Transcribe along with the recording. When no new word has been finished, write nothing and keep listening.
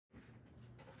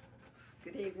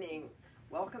Good evening.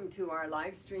 Welcome to our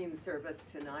live stream service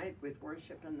tonight with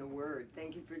Worship and the Word.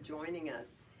 Thank you for joining us.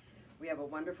 We have a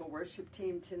wonderful worship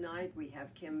team tonight. We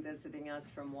have Kim visiting us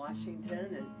from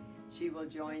Washington, and she will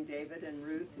join David and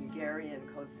Ruth and Gary and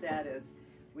Cosette as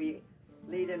we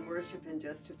lead in worship in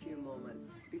just a few moments.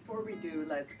 Before we do,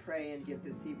 let's pray and give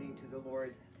this evening to the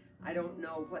Lord. I don't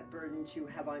know what burdens you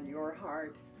have on your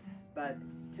heart, but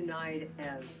tonight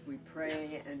as we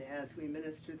pray and as we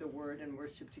minister the word and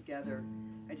worship together,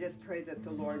 I just pray that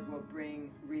the Lord will bring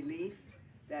relief,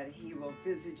 that he will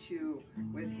visit you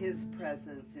with his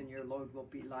presence, and your load will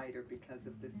be lighter because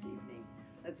of this evening.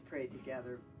 Let's pray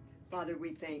together. Father,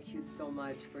 we thank you so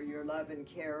much for your love and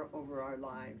care over our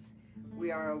lives.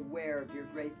 We are aware of your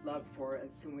great love for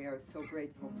us, and we are so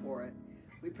grateful for it.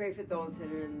 We pray for those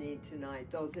that are in need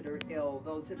tonight, those that are ill,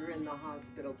 those that are in the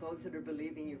hospital, those that are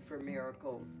believing you for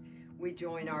miracles. We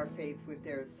join our faith with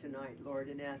theirs tonight, Lord,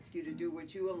 and ask you to do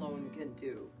what you alone can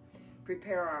do.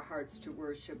 Prepare our hearts to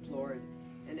worship, Lord.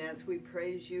 And as we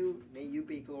praise you, may you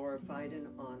be glorified and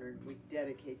honored. We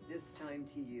dedicate this time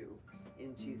to you.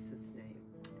 In Jesus' name,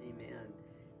 amen.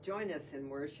 Join us in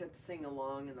worship, sing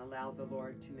along, and allow the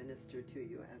Lord to minister to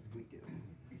you as we do.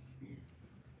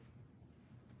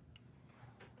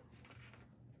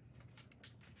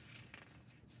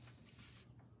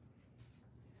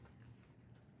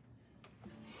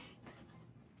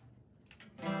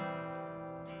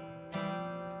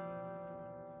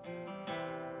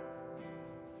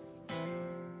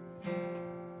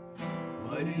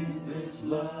 What is this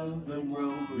love that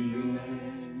won't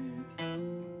relent?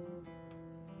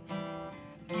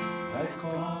 That's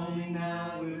calling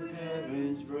out with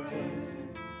heaven's breath.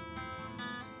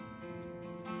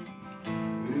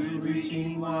 Who's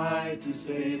reaching wide to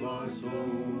save our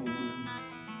souls?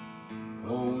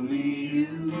 Only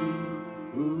you.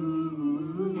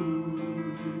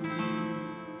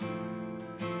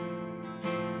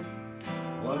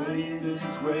 What is this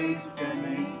grace that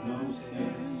makes no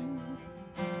sense?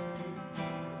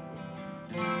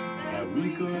 That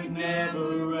we could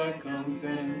never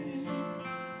recompense.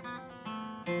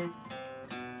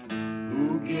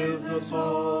 Who gives us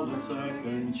all a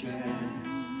second chance?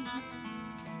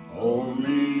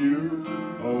 Only you,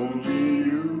 only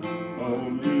you,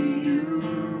 only you.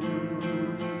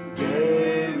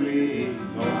 There is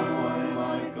no one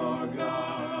like our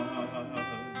God.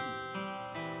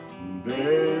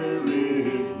 There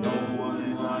is no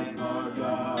one like our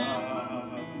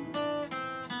God.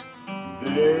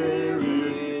 There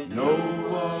is no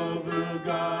other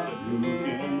God who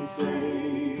can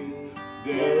save.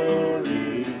 There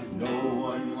is no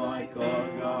one like our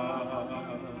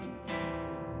God.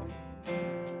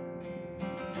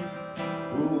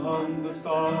 Who hung the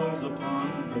stars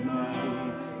upon the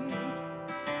night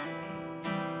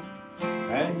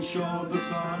and showed the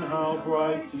sun how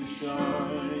bright to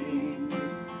shine.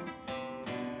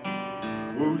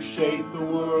 Who shaped the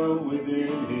world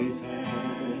within his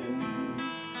hands?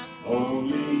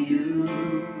 Only you.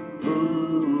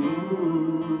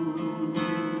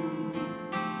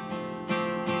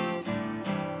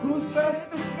 Who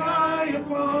set the sky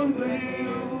upon the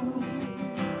hills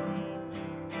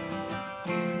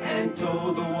and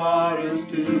told the waters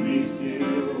to be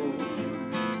still?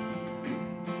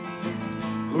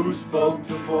 Who spoke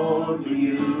to form the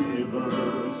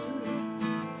universe?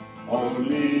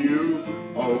 Only you,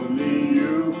 only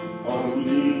you,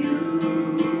 only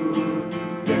you.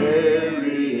 There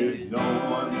is no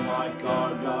one like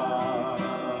our God.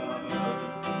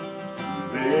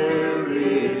 There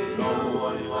is no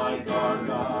one like our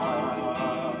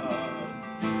God.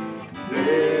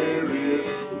 There is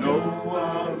no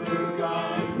other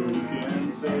God who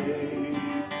can save.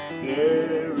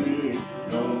 There is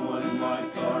no one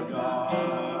like our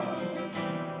God.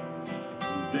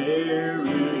 There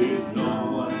is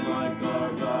no one like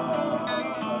our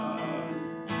God.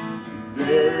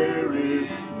 There is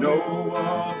no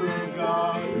other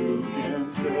God who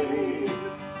can save.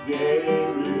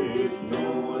 There is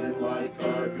no one like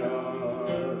our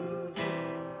God.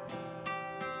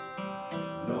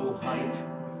 No height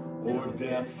or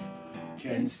depth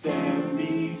can stand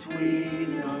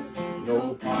between us.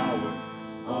 No power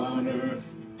on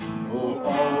earth or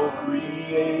all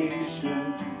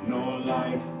creation. No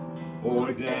life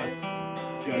or death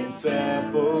can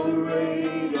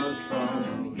separate us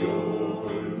from your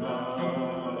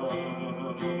love.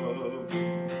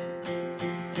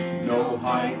 No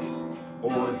height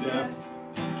or depth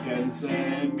can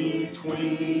stand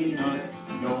between us.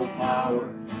 No power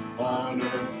on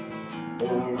earth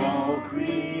or all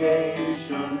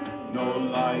creation. No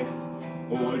life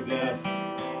or death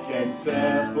can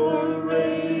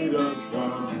separate us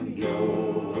from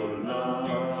your love.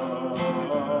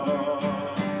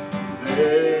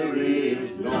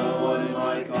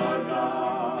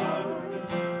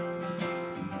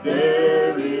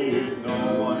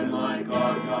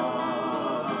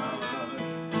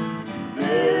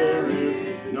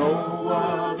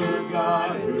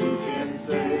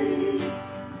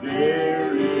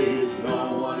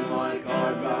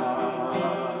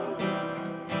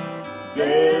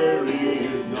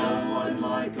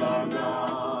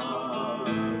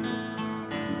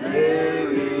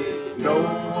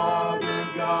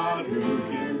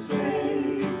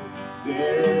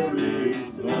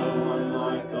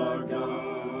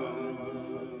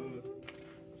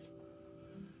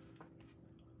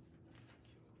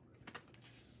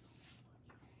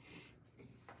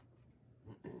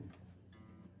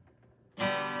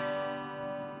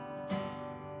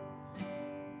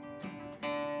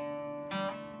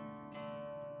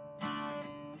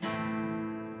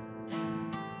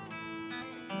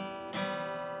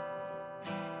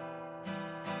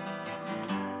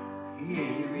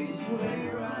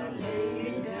 where I lay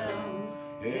it down.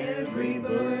 Every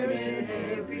burden,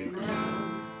 every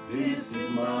crown. This is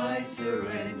my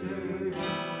surrender.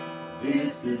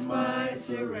 This is my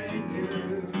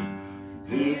surrender.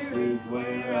 This is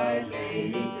where I lay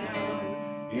it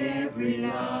down. Every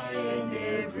lie and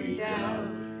every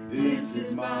doubt. This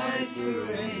is my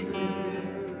surrender.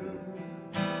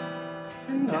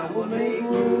 And I will make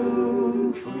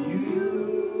room for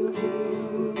you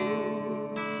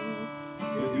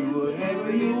to do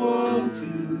whatever you want to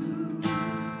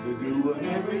do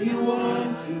whatever you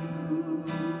want to.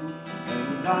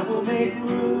 And I will make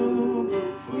room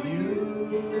for you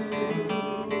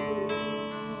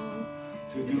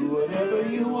to do whatever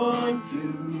you want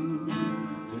to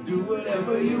do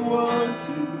whatever you want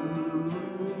to.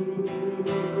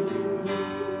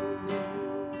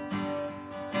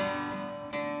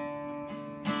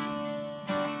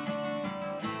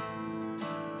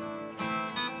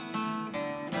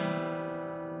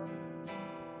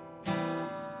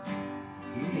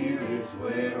 Here is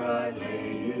where I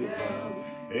lay it down,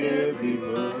 every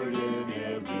burden,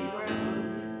 every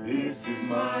crown. This is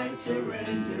my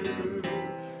surrender.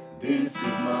 This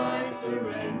is my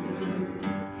surrender.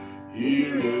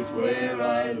 Here is where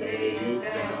I lay it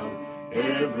down,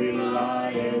 every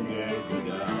lie and every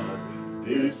doubt.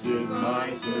 This is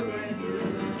my surrender.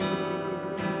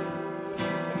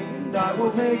 And I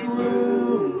will make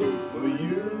room for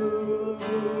you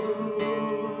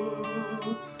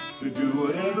to do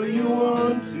whatever you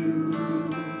want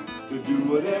to do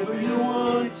whatever you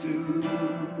want to.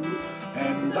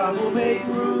 And I will make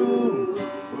room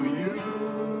for you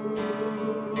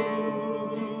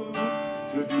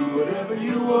to do whatever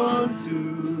you want to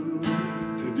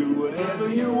do whatever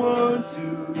you want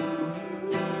to.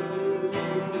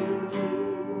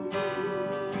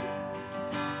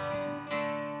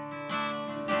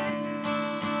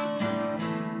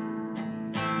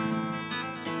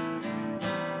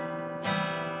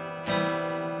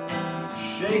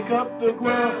 Shake up the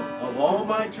ground of all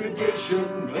my tradition,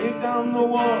 break down the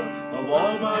walls of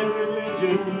all my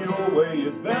religion. Your way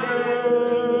is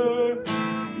better.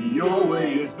 Your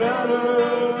way is better.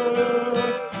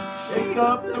 Shake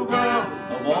up the ground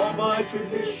of all my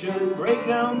tradition, break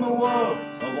down the walls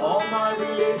of all my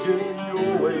religion.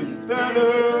 Your way is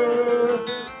better.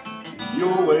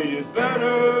 Your way is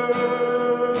better.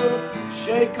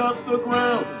 Shake up the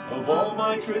ground of all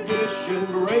my tradition,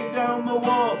 break down the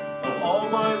walls of all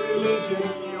my religion.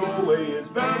 Your way is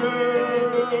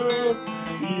better.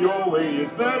 Your way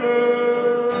is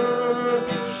better.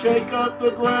 Shake up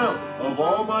the ground of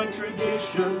all my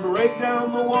tradition, break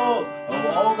down the walls of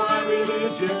all my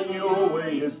religion. Your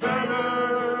way is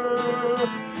better.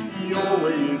 Your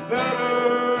way is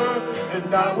better.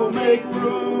 And I will make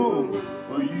room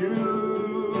for you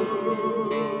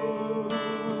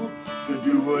to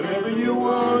do whatever you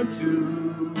want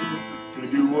to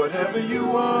do whatever you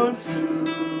want to.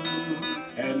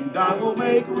 And I will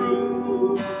make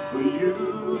room for you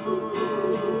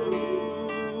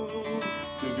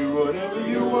to do whatever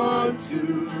you want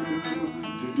to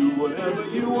do whatever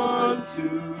you want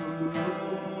to.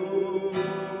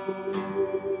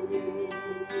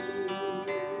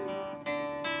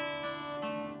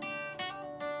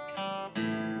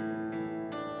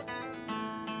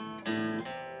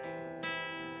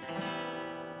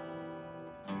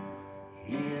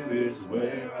 Is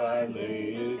where I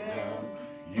lay it down.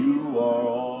 You are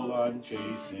all I'm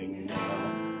chasing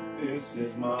now. This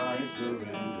is my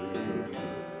surrender.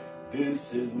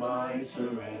 This is my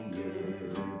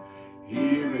surrender.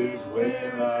 Here is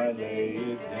where I lay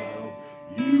it down.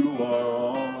 You are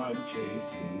all I'm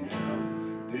chasing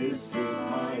now. This is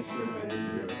my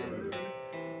surrender.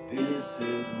 This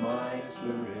is my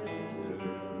surrender.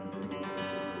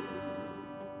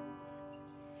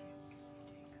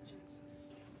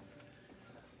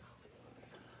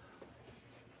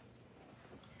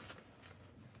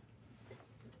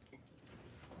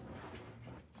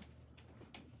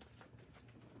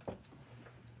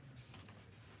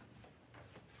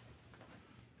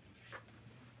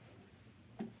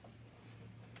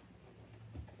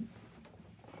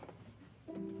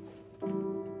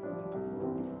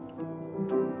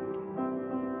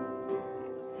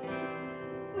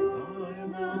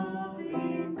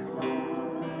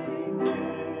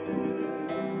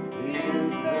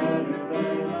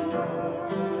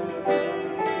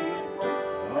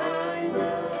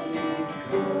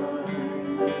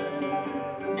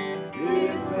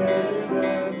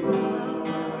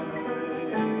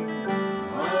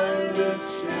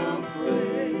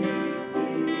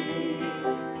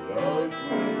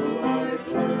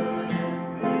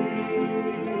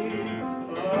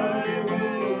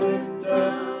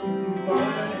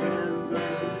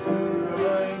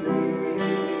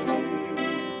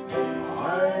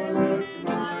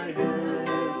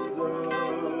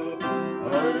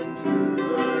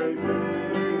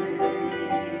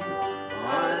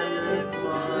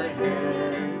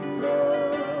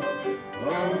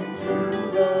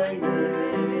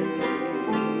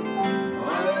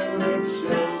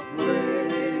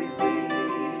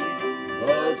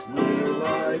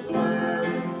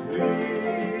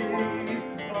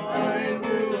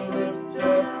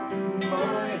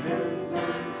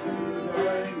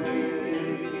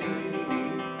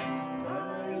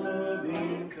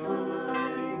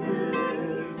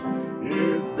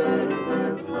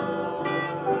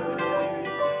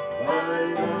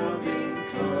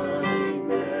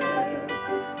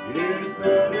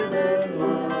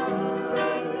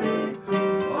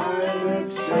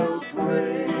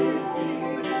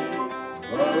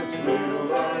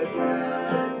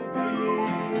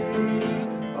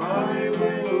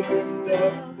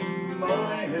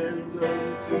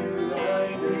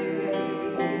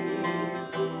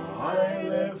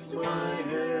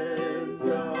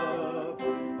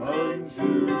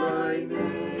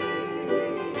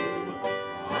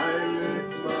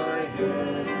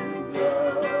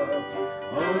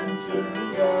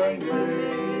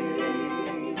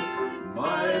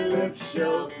 lips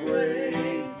shall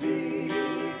praise thee,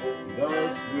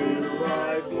 thus will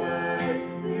I bless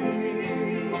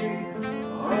thee.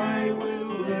 I will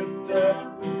lift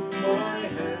up my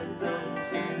hands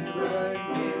unto thy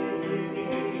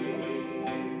name.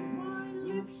 My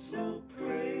lips shall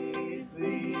praise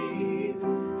thee,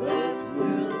 thus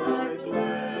will I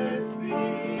bless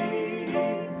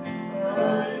thee.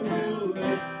 I will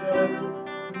lift up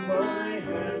my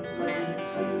hands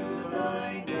unto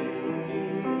thy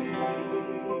name.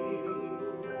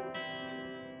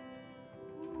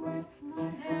 With my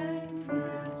hands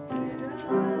lifted up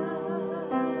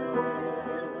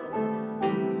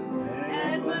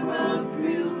and my mouth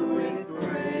filled with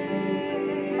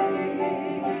praise,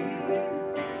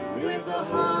 with a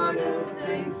heart of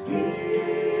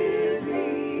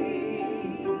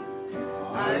thanksgiving,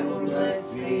 I will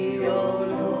bless thee, O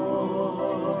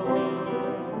Lord.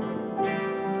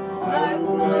 I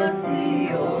will bless thee,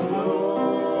 O Lord.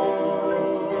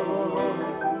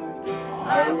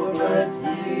 I will bless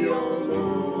thee, O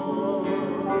Lord.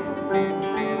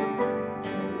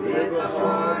 With a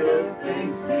heart of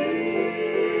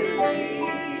thanksgiving,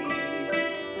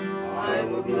 I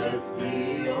will bless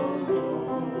thee, O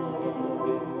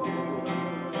Lord.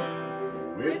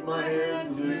 With my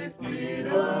hands lifted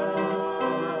up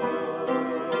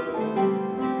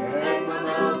and my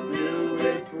mouth filled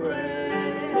with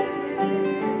praise,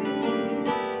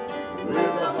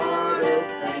 with a heart of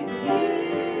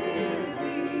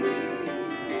thanksgiving,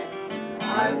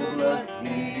 I will bless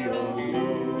thee, O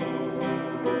Lord.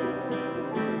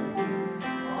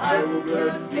 I will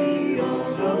bless thee,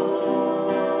 O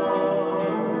Lord.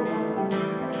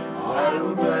 I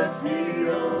will bless thee,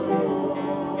 O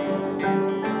Lord.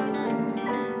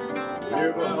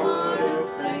 With a heart of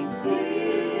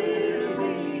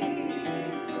thanksgiving,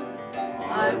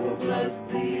 I will bless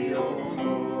thee, O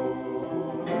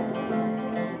Lord.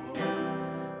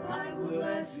 I will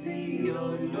bless thee,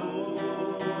 O Lord.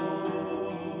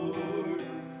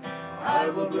 I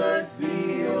will bless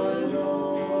thee, O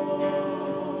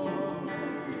Lord.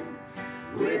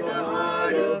 With a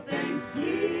heart of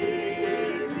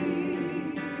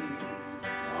thanksgiving,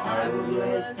 I will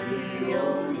bless thee,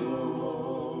 O Lord.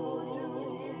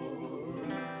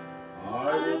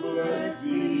 I will bless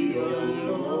thee, O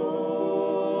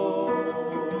Lord.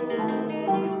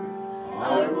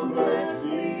 I will bless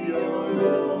thee, O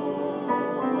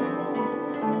Lord.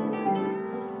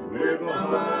 With a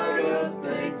heart of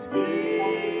thanksgiving,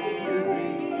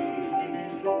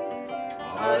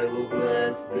 I will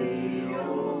bless thee, O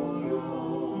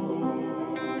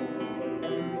Lord.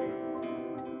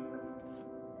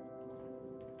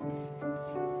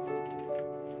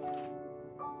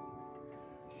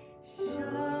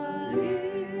 Shut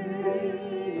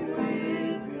in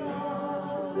with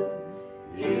God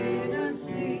in a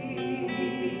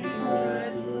secret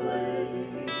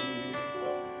place.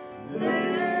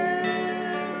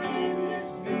 There in the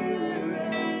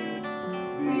Spirit,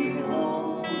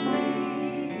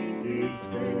 beholding His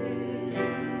face,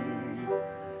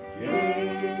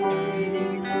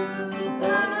 gaining new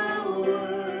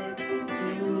power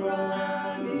to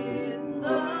run in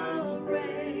the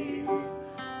race.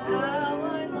 How I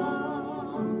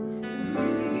long to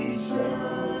be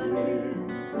shut in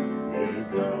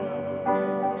with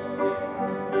God.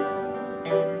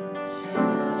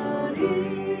 Shut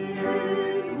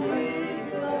in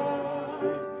with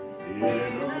God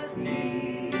in a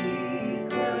secret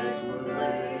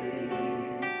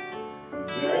place.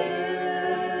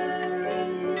 There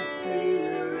in the Spirit,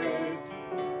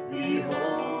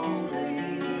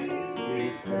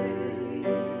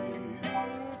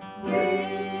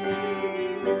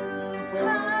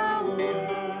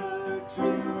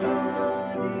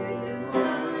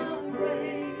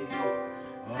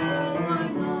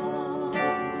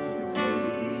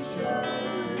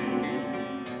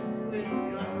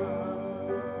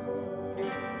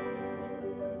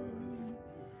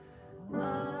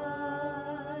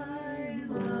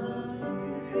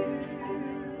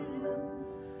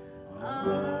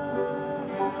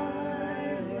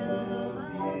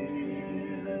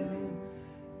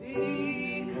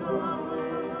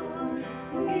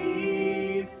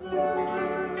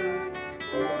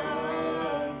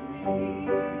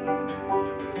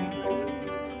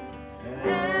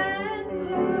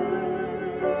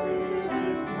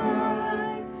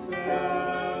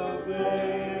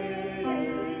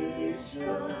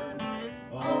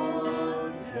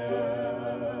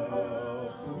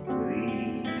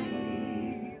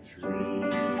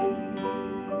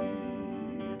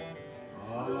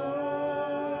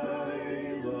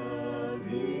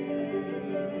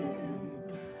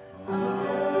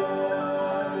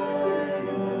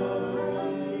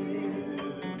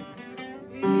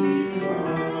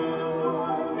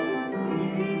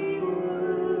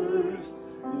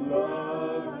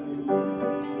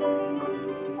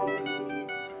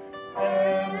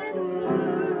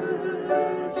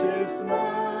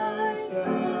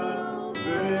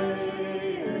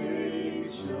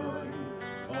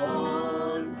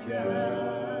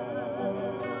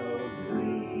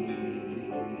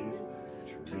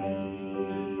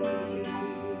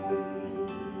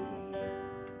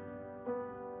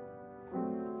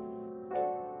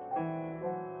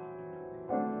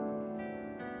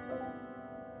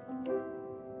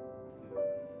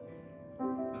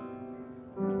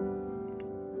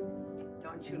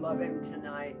 Don't you love him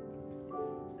tonight?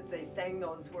 As they sang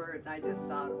those words, I just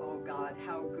thought, oh God,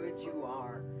 how good you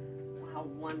are. How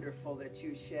wonderful that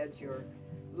you shed your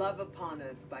love upon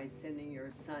us by sending your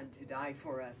Son to die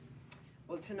for us.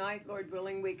 Well, tonight, Lord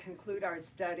willing, we conclude our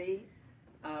study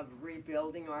of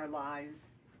rebuilding our lives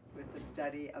with the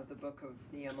study of the book of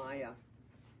Nehemiah.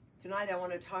 Tonight, I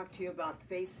want to talk to you about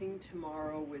facing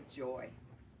tomorrow with joy.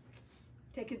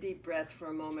 Take a deep breath for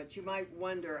a moment. You might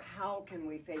wonder, how can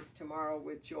we face tomorrow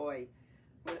with joy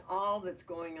when all that's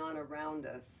going on around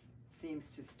us seems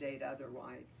to state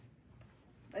otherwise?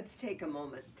 Let's take a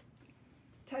moment.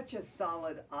 Touch a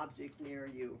solid object near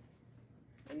you.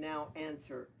 And now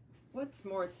answer, what's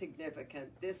more significant,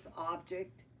 this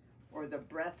object or the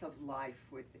breath of life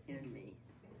within me?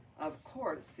 Of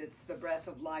course, it's the breath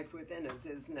of life within us,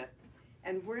 isn't it?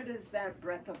 And where does that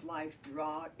breath of life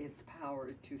draw its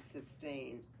power to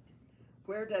sustain?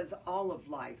 Where does all of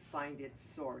life find its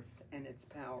source and its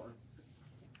power?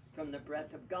 From the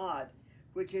breath of God,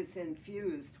 which is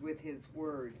infused with his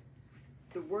word.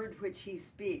 The word which he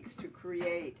speaks to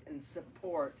create and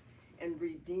support and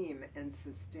redeem and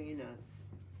sustain us.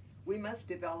 We must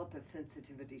develop a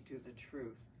sensitivity to the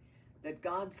truth that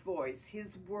God's voice,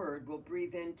 his word, will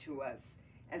breathe into us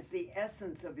as the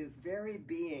essence of his very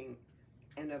being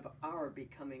and of our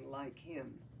becoming like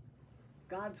him.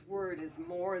 God's word is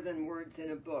more than words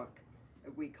in a book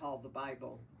that we call the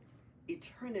Bible.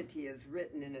 Eternity is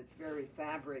written in its very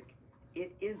fabric.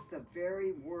 It is the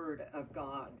very word of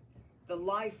God, the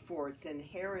life force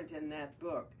inherent in that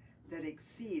book that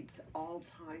exceeds all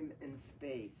time and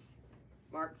space.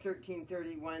 Mark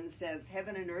 13:31 says,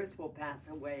 heaven and earth will pass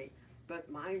away,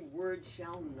 but my word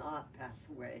shall not pass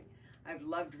away. I've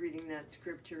loved reading that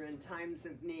scripture in times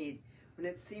of need. When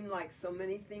it seemed like so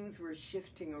many things were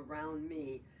shifting around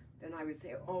me, then I would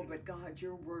say, oh, but God,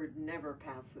 your word never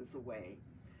passes away.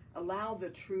 Allow the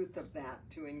truth of that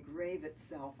to engrave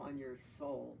itself on your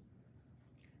soul.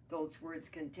 Those words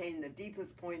contain the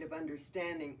deepest point of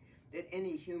understanding that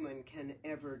any human can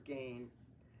ever gain.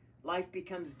 Life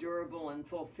becomes durable and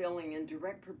fulfilling in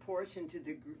direct proportion to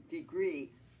the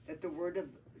degree that the word of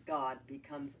God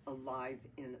becomes alive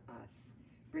in us,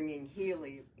 bringing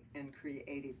healing and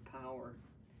creative power.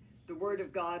 The word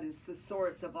of God is the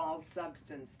source of all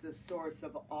substance, the source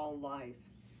of all life.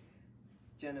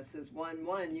 Genesis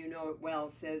 1:1, you know it well,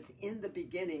 says, in the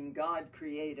beginning God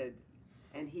created,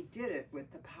 and he did it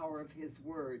with the power of his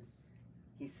word.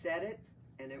 He said it,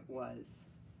 and it was.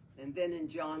 And then in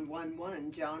John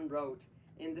 1:1, John wrote,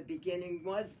 in the beginning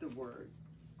was the word.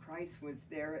 Christ was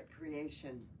there at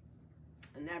creation.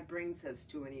 And that brings us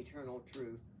to an eternal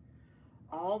truth.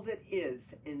 All that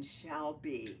is and shall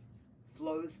be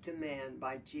flows to man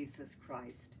by Jesus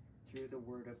Christ through the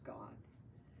word of God.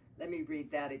 Let me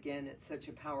read that again. It's such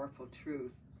a powerful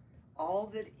truth. All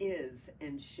that is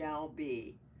and shall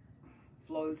be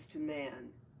flows to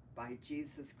man by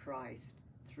Jesus Christ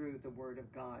through the word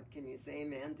of God. Can you say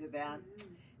amen to that?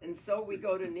 And so we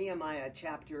go to Nehemiah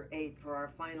chapter 8 for our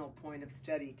final point of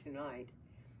study tonight.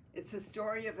 It's a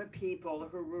story of a people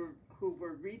who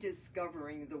were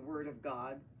rediscovering the word of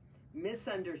God,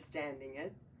 misunderstanding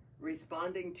it,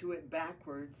 responding to it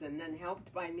backwards, and then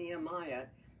helped by Nehemiah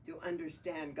to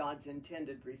understand God's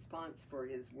intended response for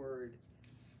his word.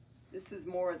 This is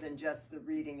more than just the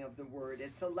reading of the word.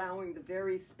 It's allowing the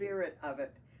very spirit of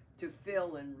it to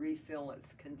fill and refill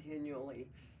us continually.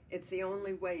 It's the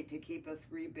only way to keep us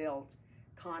rebuilt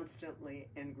constantly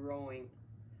and growing.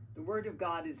 The word of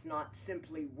God is not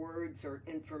simply words or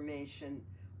information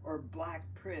or black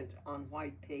print on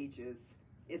white pages.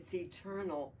 It's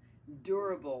eternal,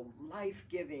 durable,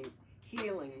 life-giving,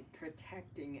 healing,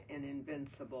 protecting, and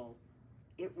invincible.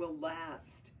 It will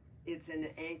last. It's an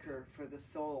anchor for the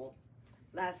soul.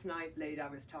 Last night late, I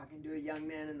was talking to a young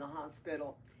man in the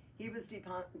hospital. He was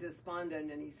despondent,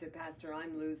 and he said, Pastor,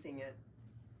 I'm losing it.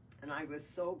 And I was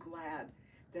so glad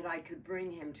that I could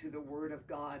bring him to the word of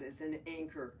God as an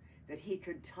anchor that he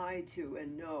could tie to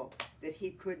and know that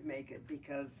he could make it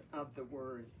because of the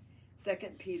word. 2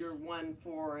 Peter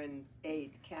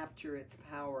 1:4-8 capture its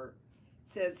power.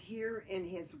 It says, here in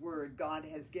his word, God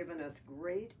has given us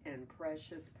great and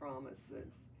precious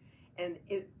promises. And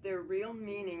their real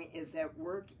meaning is at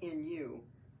work in you.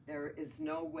 There is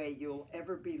no way you'll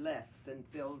ever be less than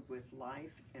filled with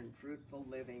life and fruitful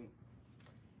living.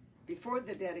 Before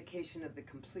the dedication of the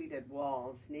completed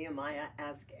walls, Nehemiah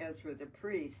asked Ezra the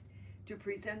priest to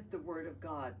present the word of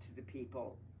God to the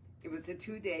people. It was a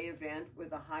 2-day event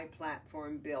with a high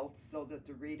platform built so that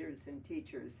the readers and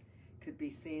teachers could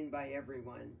be seen by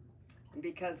everyone. And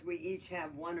because we each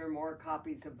have one or more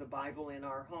copies of the Bible in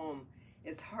our home,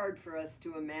 it's hard for us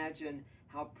to imagine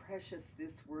how precious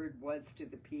this word was to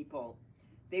the people.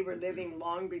 They were living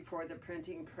long before the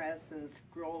printing press, and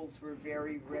scrolls were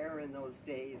very rare in those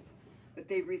days. But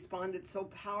they responded so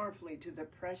powerfully to the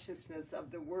preciousness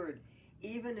of the word,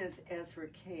 even as Ezra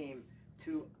came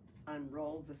to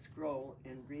unroll the scroll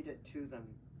and read it to them.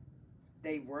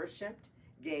 They worshiped,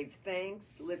 gave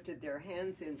thanks, lifted their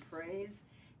hands in praise,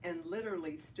 and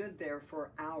literally stood there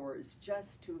for hours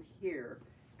just to hear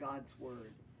God's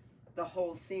word. The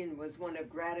whole scene was one of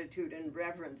gratitude and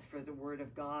reverence for the word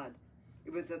of God.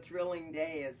 It was a thrilling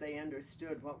day as they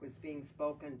understood what was being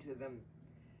spoken to them.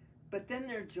 But then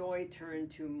their joy turned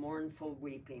to mournful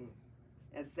weeping.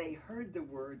 As they heard the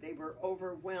word, they were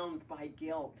overwhelmed by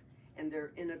guilt and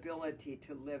their inability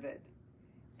to live it.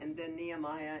 And then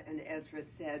Nehemiah and Ezra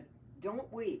said,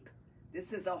 "Don't weep.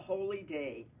 This is a holy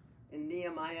day." In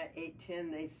Nehemiah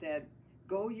 8:10 they said,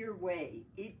 "Go your way,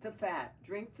 eat the fat,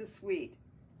 drink the sweet,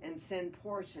 and send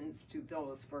portions to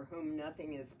those for whom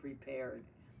nothing is prepared.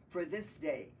 For this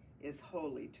day is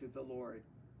holy to the Lord."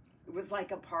 It was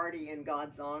like a party in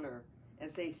God's honor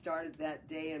as they started that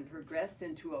day and progressed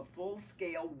into a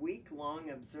full-scale, week-long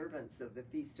observance of the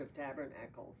Feast of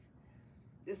Tabernacles.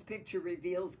 This picture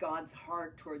reveals God's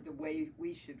heart toward the way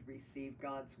we should receive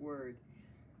God's word.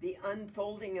 The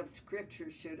unfolding of Scripture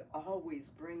should always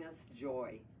bring us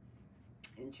joy.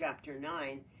 In chapter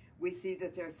 9, we see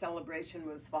that their celebration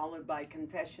was followed by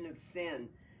confession of sin,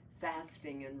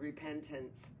 fasting, and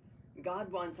repentance.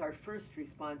 God wants our first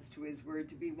response to his word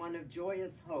to be one of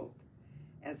joyous hope,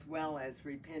 as well as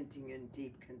repenting in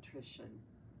deep contrition.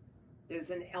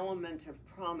 There's an element of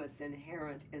promise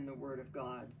inherent in the word of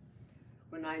God.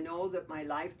 When I know that my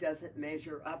life doesn't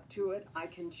measure up to it, I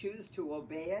can choose to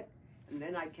obey it, and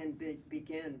then I can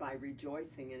begin by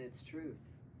rejoicing in its truth.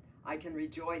 I can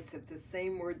rejoice that the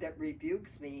same word that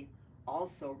rebukes me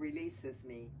also releases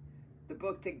me. The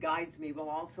book that guides me will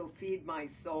also feed my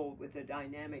soul with a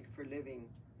dynamic for living.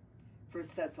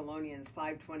 1 Thessalonians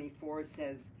 5:24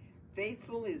 says,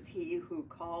 "Faithful is he who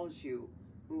calls you,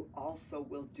 who also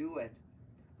will do it."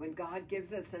 When God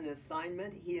gives us an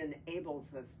assignment, he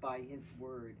enables us by his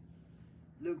word.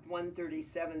 Luke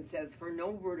 1:37 says, "For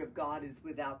no word of God is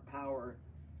without power.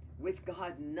 With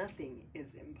God, nothing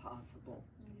is impossible."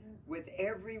 With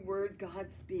every word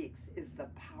God speaks is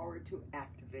the power to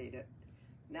activate it.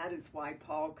 And that is why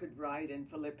Paul could write in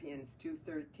Philippians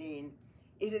 2:13,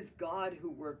 "It is God who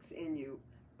works in you,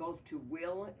 both to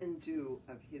will and do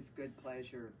of his good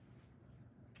pleasure."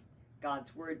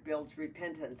 God's word builds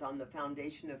repentance on the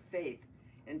foundation of faith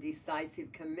and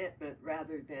decisive commitment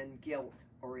rather than guilt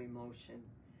or emotion.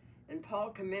 And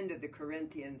Paul commended the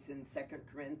Corinthians in 2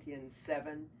 Corinthians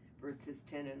 7, verses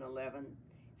 10 and 11.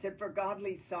 He said, "For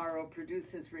godly sorrow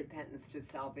produces repentance to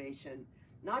salvation,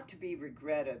 not to be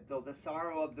regretted, though the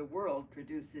sorrow of the world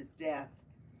produces death.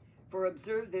 For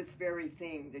observe this very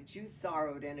thing, that you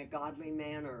sorrowed in a godly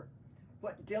manner.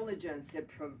 What diligence it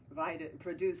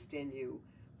produced in you,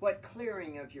 what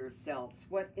clearing of yourselves,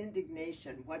 what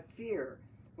indignation, what fear,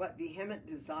 what vehement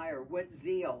desire, what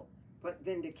zeal, what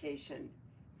vindication.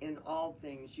 In all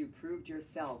things you proved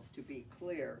yourselves to be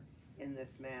clear in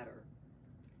this matter."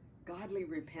 Godly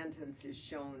repentance is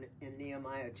shown in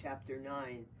Nehemiah chapter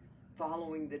 9,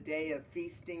 following the day of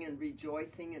feasting and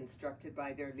rejoicing instructed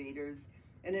by their leaders,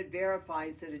 and it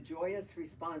verifies that a joyous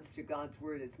response to God's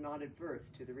word is not adverse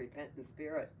to the repentant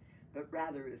spirit, but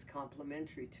rather is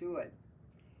complementary to it.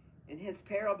 In his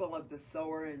parable of the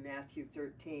sower in Matthew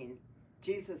 13,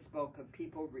 Jesus spoke of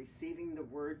people receiving the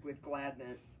word with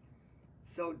gladness.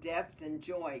 So depth and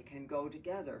joy can go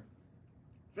together.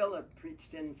 Philip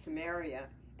preached in Samaria,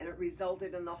 and it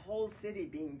resulted in the whole city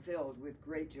being filled with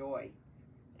great joy.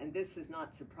 And this is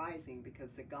not surprising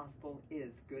because the gospel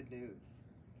is good news,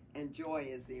 and joy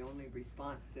is the only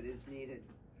response that is needed.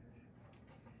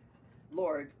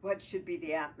 Lord, what should be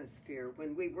the atmosphere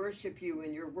when we worship you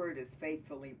and your word is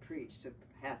faithfully preached? A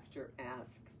pastor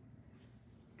asked.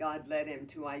 God led him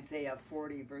to Isaiah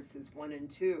 40, verses 1 and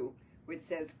 2, which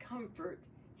says, "Comfort,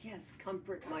 yes,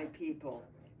 comfort my people.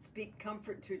 Speak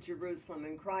comfort to Jerusalem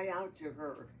and cry out to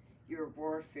her. Your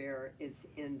warfare is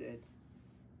ended."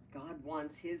 God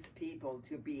wants his people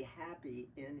to be happy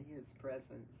in his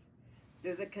presence.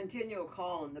 There's a continual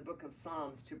call in the book of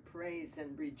Psalms to praise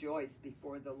and rejoice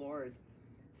before the Lord.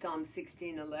 Psalm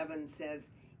 16:11 says,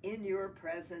 "In your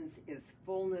presence is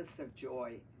fullness of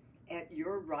joy. At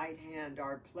your right hand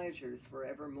are pleasures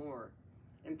forevermore."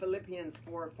 In Philippians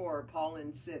 4:4, Paul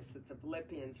insists that the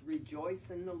Philippians rejoice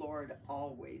in the Lord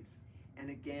always. And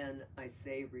again, I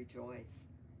say rejoice.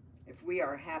 If we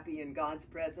are happy in God's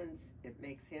presence, it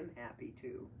makes him happy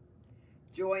too.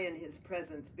 Joy in his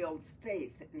presence builds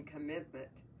faith and commitment.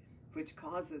 which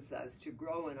causes us to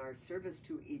grow in our service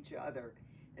to each other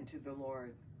and to the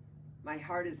Lord. My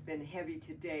heart has been heavy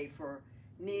today for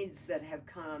needs that have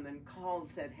come and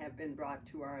calls that have been brought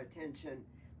to our attention,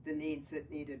 the needs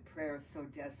that needed prayer so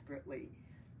desperately.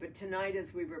 But tonight,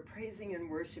 as we were praising and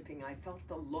worshiping, I felt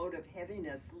the load of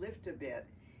heaviness lift a bit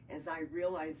as I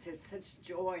realized there's such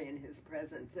joy in his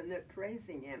presence, and that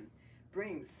praising him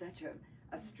brings such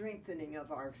a strengthening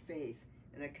of our faith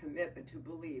and a commitment to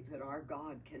believe that our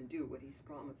God can do what he's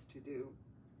promised to do.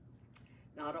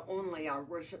 Not only our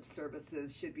worship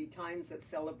services should be times of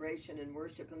celebration and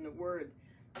worship in the Word,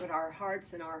 but our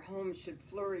hearts and our homes should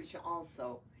flourish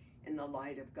also in the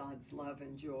light of God's love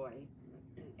and joy.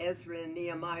 Ezra and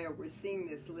Nehemiah were seeing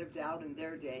this lived out in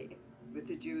their day with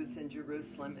the Jews in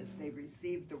Jerusalem as they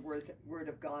received the word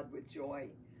of God with joy.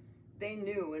 They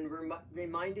knew and were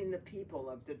reminding the people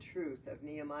of the truth of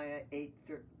Nehemiah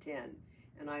 8:10.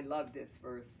 And I love this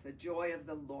verse. The joy of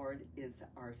the Lord is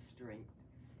our strength.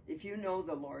 If you know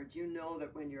the Lord, you know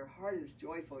that when your heart is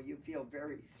joyful, you feel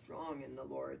very strong in the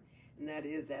Lord. And that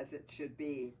is as it should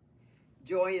be.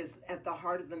 Joy is at the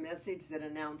heart of the message that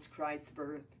announced Christ's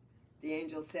birth. The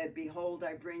angel said, "Behold,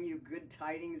 I bring you good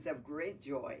tidings of great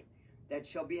joy that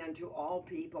shall be unto all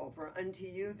people. For unto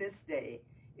you this day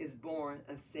is born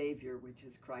a Savior, which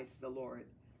is Christ the Lord."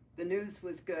 The news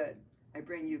was good. I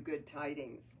bring you good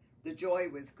tidings. The joy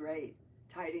was great,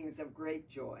 tidings of great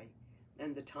joy.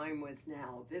 And the time was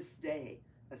now. This day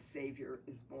a Savior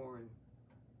is born.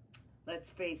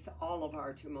 Let's face all of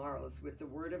our tomorrows with the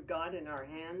Word of God in our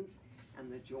hands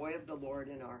and the joy of the Lord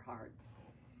in our hearts.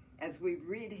 As we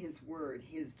read his Word,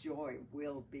 his joy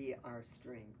will be our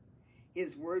strength.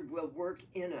 His Word will work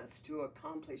in us to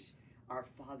accomplish our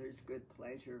Father's good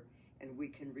pleasure, and we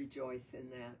can rejoice in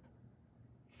that.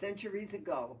 Centuries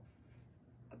ago,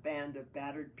 a band of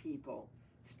battered people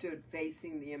stood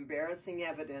facing the embarrassing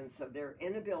evidence of their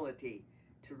inability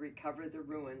to recover the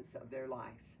ruins of their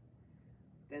life.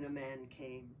 Then a man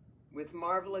came with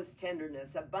marvelous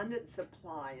tenderness, abundant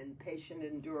supply, and patient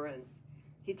endurance.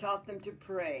 He taught them to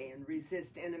pray and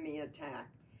resist enemy attack,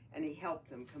 and he helped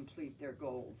them complete their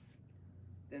goals.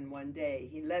 Then one day,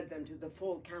 he led them to the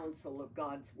full counsel of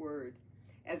God's word.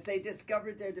 As they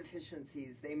discovered their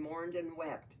deficiencies, they mourned and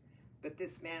wept. But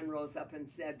this man rose up and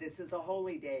said, "This is a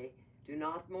holy day. Do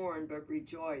not mourn, but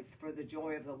rejoice, for the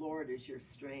joy of the Lord is your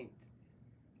strength."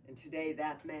 And today,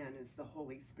 that man is the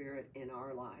Holy Spirit in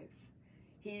our lives.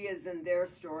 He is in their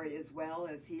story as well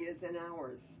as he is in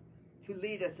ours, to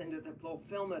lead us into the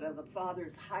fulfillment of the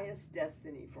Father's highest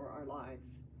destiny for our lives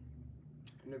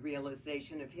and the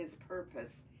realization of his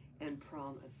purpose and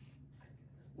promise.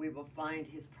 We will find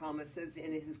his promises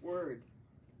in his word.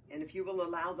 And if you will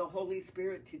allow the Holy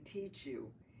Spirit to teach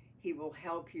you, he will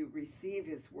help you receive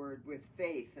his word with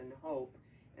faith and hope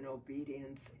and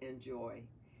obedience and joy.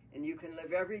 And you can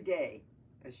live every day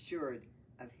assured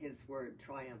of his word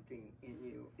triumphing in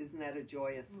you. Isn't that a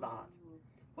joyous thought?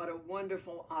 What a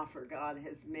wonderful offer God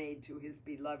has made to his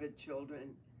beloved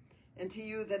children. And to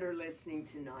you that are listening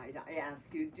tonight, I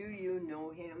ask you, do you know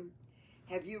him?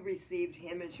 Have you received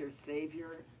him as your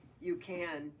Savior? You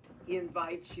can. He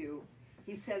invites you.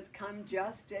 He says, "Come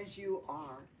just as you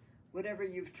are." Whatever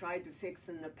you've tried to fix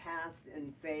in the past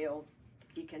and failed,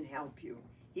 he can help you.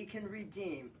 He can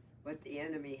redeem what the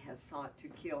enemy has sought to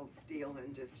kill, steal,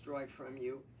 and destroy from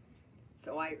you.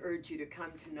 So I urge you to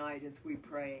come tonight as we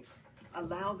pray.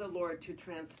 Allow the Lord to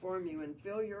transform you and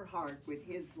fill your heart with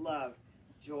his love,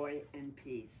 joy, and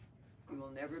peace. You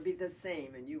will never be the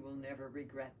same, and you will never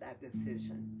regret that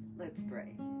decision. Let's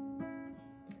pray.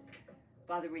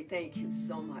 Father, we thank you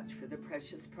so much for the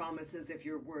precious promises of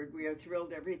your word. We are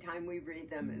thrilled every time we read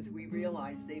them as we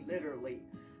realize they literally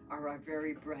are our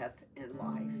very breath and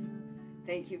life.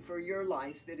 Thank you for your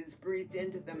life that is breathed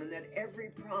into them, and that every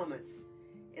promise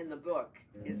in the book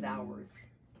is ours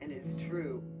and is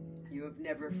true. You have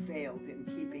never failed in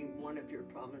keeping one of your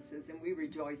promises, and we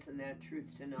rejoice in that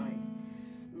truth tonight.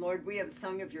 Lord, we have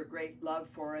sung of your great love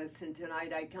for us, and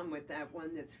tonight I come with that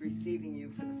one that's receiving you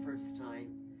for the first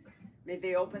time. May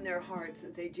they open their hearts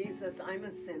and say, "Jesus, I'm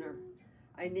a sinner.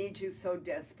 I need you so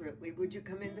desperately. Would you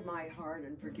come into my heart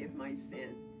and forgive my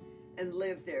sin and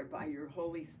live there by your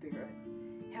Holy Spirit?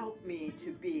 Help me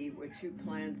to be what you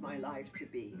planned my life to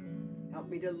be. Help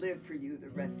me to live for you the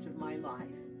rest of my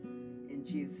life. In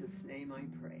Jesus' name I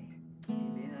pray.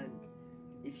 Amen.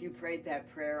 If you prayed that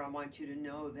prayer, I want you to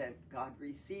know that God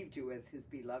received you as his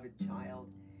beloved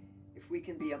child. If we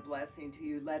can be a blessing to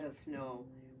you, let us know.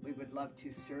 We would love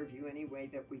to serve you any way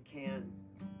that we can.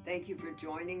 Thank you for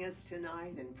joining us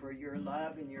tonight, and for your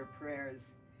love and your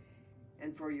prayers,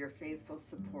 and for your faithful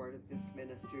support of this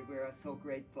ministry. We are so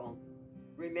grateful.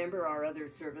 Remember our other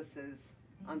services.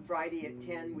 On Friday at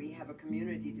 10, we have a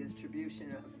community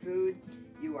distribution of food.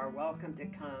 You are welcome to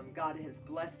come. God has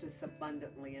blessed us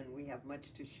abundantly, and we have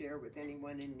much to share with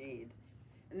anyone in need.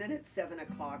 And then at 7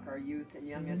 o'clock, our youth and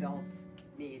young adults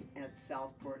meet at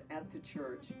Southport at the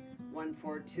church,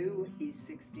 142 East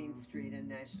 16th Street in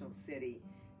National City.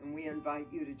 And we invite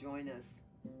you to join us.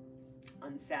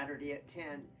 On Saturday at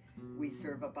 10, we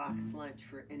serve a box lunch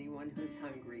for anyone who's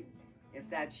hungry. If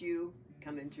that's you,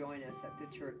 come and join us at the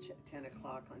church at 10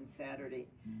 o'clock on Saturday.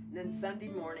 And then Sunday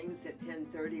mornings at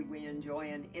 10:30, we enjoy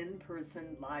an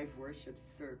in-person live worship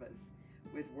service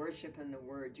with worship and the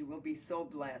word. You will be so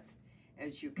blessed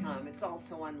as you come. It's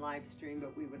also on live stream,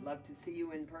 but we would love to see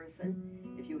you in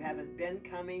person. If you haven't been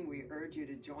coming, we urge you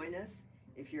to join us.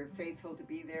 If you're faithful to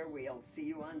be there, we'll see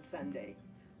you on Sunday.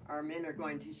 Our men are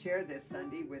going to share this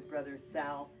Sunday with Brother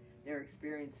Sal their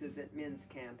experiences at men's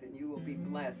camp, and you will be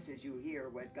blessed as you hear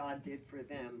what God did for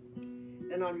them.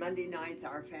 Then on Monday nights,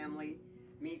 our family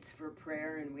meets for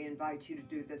prayer, and we invite you to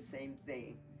do the same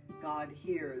thing. God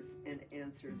hears and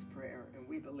answers prayer, and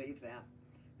we believe that.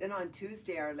 Then on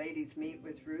Tuesday, our ladies meet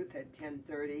with Ruth at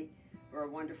 10:30 for a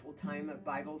wonderful time of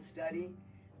Bible study.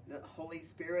 The Holy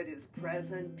Spirit is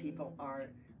present. People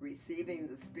are receiving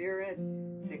the Spirit.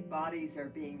 Sick bodies are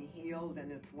being healed,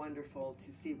 and it's wonderful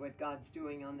to see what God's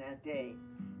doing on that day.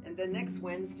 And then next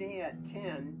Wednesday at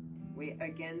 10, we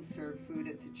again serve food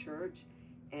at the church.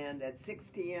 And at 6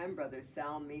 p.m., Brother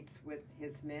Sal meets with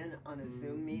his men on a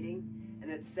Zoom meeting.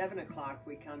 And at 7 o'clock,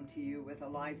 we come to you with a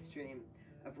live stream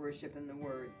of worship and the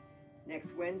Word.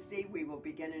 Next Wednesday, we will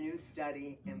begin a new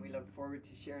study, and we look forward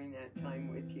to sharing that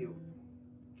time with you.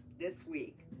 This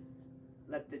week,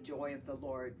 let the joy of the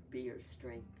Lord be your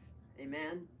strength.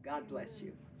 Amen. God bless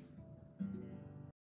you.